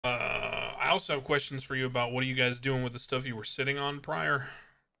also have questions for you about what are you guys doing with the stuff you were sitting on prior?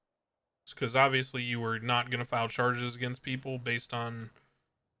 Because obviously you were not going to file charges against people based on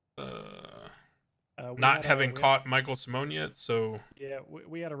not having caught Michael Simone yet. So yeah,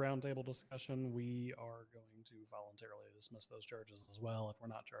 we had a roundtable discussion. We are going to voluntarily dismiss those charges as well. If we're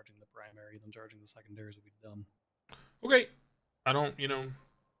not charging the primary, then charging the secondaries would be dumb. Okay, I don't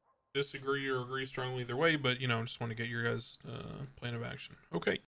disagree or agree strongly either way, but just want to get your guys' plan of action. Okay.